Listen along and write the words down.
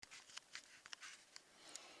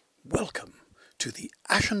Welcome to the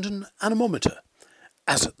ASHENDON Anemometer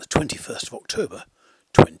as at the 21st of October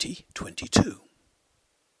 2022.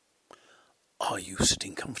 Are you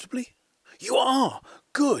sitting comfortably? You are!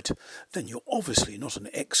 Good! Then you're obviously not an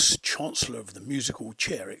ex-Chancellor of the Musical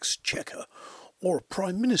Chair Exchequer or a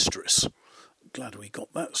Prime Ministeress. Glad we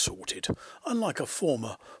got that sorted, unlike a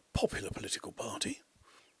former popular political party.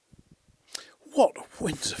 What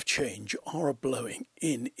winds of change are a-blowing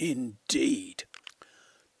in indeed!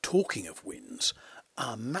 Talking of winds,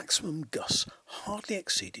 our maximum gusts hardly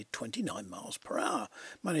exceeded 29 miles per hour,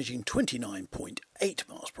 managing 29.8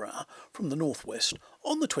 miles per hour from the northwest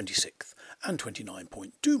on the 26th and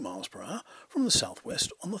 29.2 miles per hour from the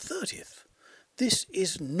southwest on the 30th. This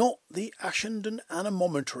is not the ASHENDON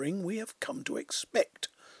anemometering we have come to expect.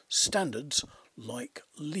 Standards, like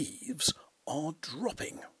leaves, are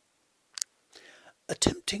dropping.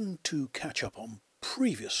 Attempting to catch up on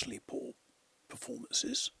previously poor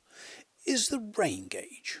performances is the rain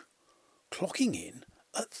gauge, clocking in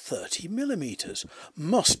at 30 millimetres.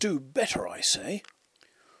 Must do better, I say.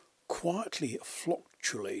 Quietly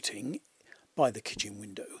fluctuating by the kitchen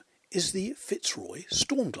window is the Fitzroy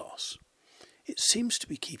storm glass. It seems to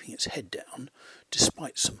be keeping its head down,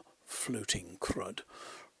 despite some floating crud,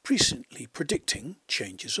 presciently predicting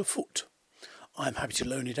changes afoot. I'm happy to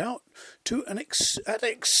loan it out at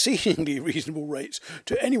exceedingly reasonable rates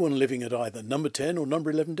to anyone living at either number 10 or number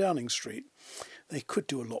 11 Downing Street. They could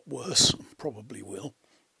do a lot worse, probably will.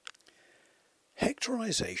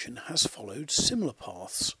 Hectorization has followed similar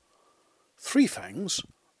paths. Three Fangs,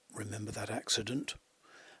 remember that accident,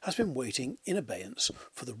 has been waiting in abeyance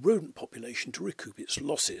for the rodent population to recoup its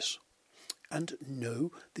losses. And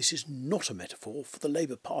no, this is not a metaphor for the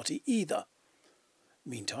Labour Party either.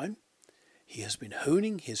 Meantime, he has been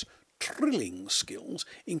honing his trilling skills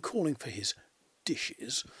in calling for his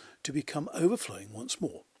dishes to become overflowing once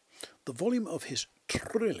more. The volume of his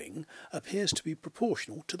trilling appears to be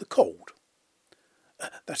proportional to the cold.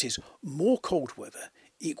 That is, more cold weather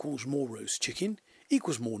equals more roast chicken,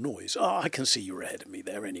 equals more noise. I can see you're ahead of me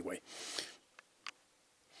there anyway.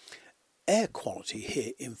 Air quality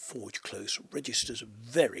here in Forge Close registers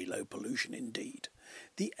very low pollution indeed.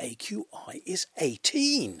 The AQI is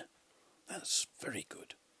 18. That's very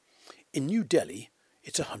good. In New Delhi,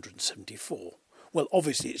 it's 174. Well,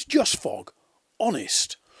 obviously it's just fog.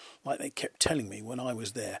 Honest. Like they kept telling me when I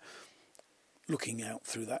was there, looking out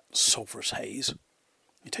through that sulphurous haze.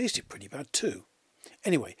 It tasted pretty bad too.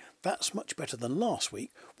 Anyway, that's much better than last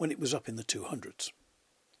week when it was up in the 200s.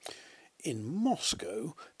 In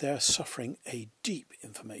Moscow, they're suffering a deep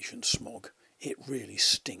information smog. It really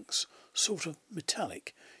stinks. Sort of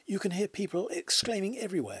metallic. You can hear people exclaiming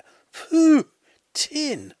everywhere, "Pooh!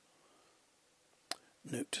 Tin!"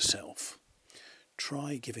 Note to self.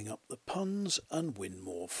 Try giving up the puns and win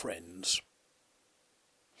more friends.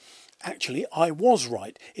 Actually, I was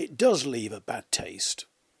right. It does leave a bad taste.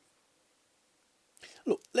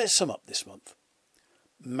 Look, let's sum up this month.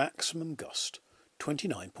 Maximum gust,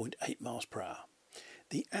 29.8 miles per hour.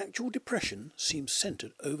 The actual depression seems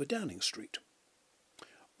centred over Downing Street.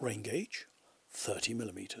 Rain gauge, 30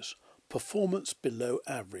 millimetres. Performance below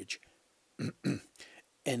average.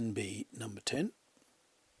 NB number 10.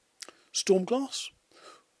 Storm glass,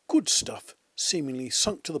 good stuff, seemingly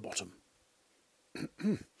sunk to the bottom.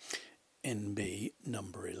 NB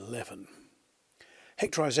number 11.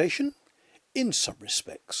 Hectorization, in some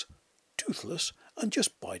respects, toothless and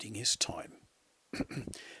just biding his time.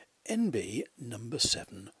 NB number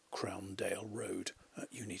 7, Crowndale Road.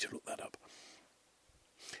 You need to look that up.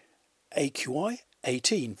 AQI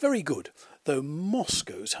 18, very good, though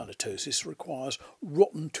Moscow's halitosis requires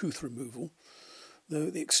rotten tooth removal, though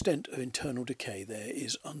the extent of internal decay there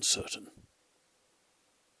is uncertain.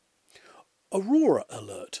 Aurora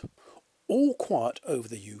alert, all quiet over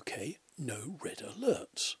the UK, no red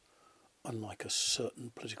alerts, unlike a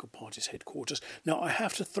certain political party's headquarters. Now I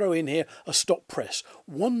have to throw in here a stop press,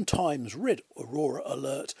 1 times red aurora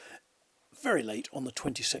alert, very late on the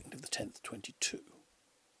 22nd of the 10th, 22.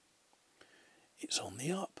 It's on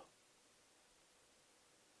the up.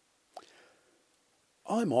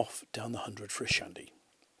 I'm off down the 100 for a shandy.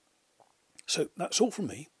 So that's all from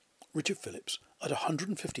me, Richard Phillips, at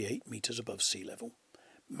 158 metres above sea level,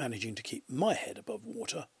 managing to keep my head above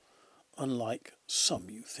water, unlike some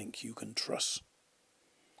you think you can trust,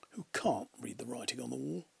 who can't read the writing on the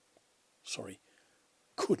wall. Sorry,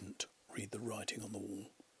 couldn't read the writing on the wall.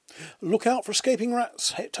 Look out for escaping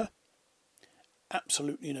rats, Hector.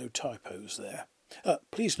 Absolutely no typos there.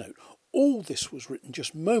 Please note, all this was written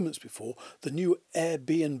just moments before the new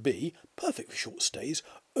Airbnb, perfect for short stays,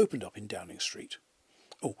 opened up in Downing Street.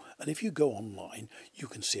 Oh, and if you go online, you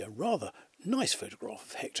can see a rather nice photograph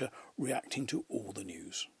of Hector reacting to all the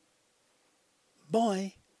news.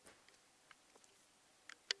 Bye.